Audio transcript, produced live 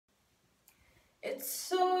It's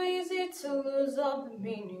so easy to lose all the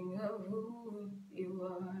meaning of who you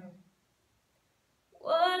are.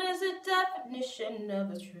 What is the definition of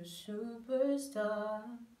a true superstar?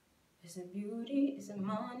 Is it beauty? Is it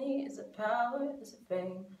money? Is it power? Is it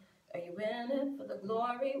fame? Are you in it for the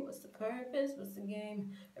glory? What's the purpose? What's the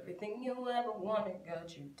game? Everything you ever wanted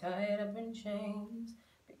got you tied up in chains.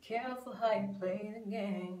 Be careful how you play the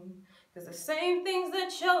game, 'cause the same things that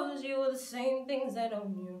chose you are the same things that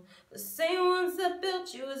own you. The same ones that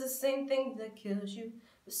built you is the same things that kills you.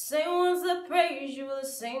 The same ones that praise you are the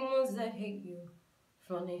same ones that hate you.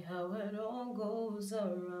 Funny how it all goes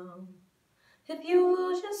around. If you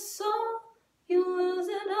lose your soul, you lose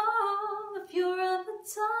it all. If you're at the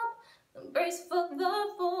top, then brace for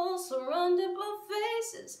the fall. Surrounded by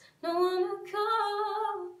faces, no one to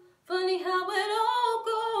call. Funny how it all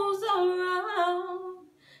goes around.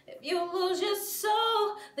 If you lose your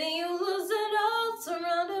soul, then you lose it all.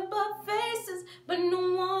 Surrounded by faces, but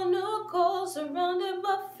no one to call. Surrounded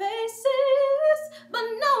by faces, but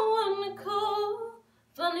no one to call.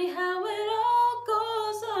 Funny how it all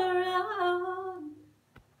goes around.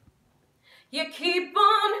 You keep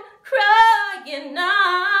on crying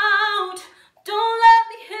out. Don't let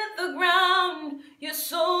me hit the ground. Your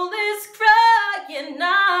soul is crying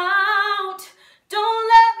out.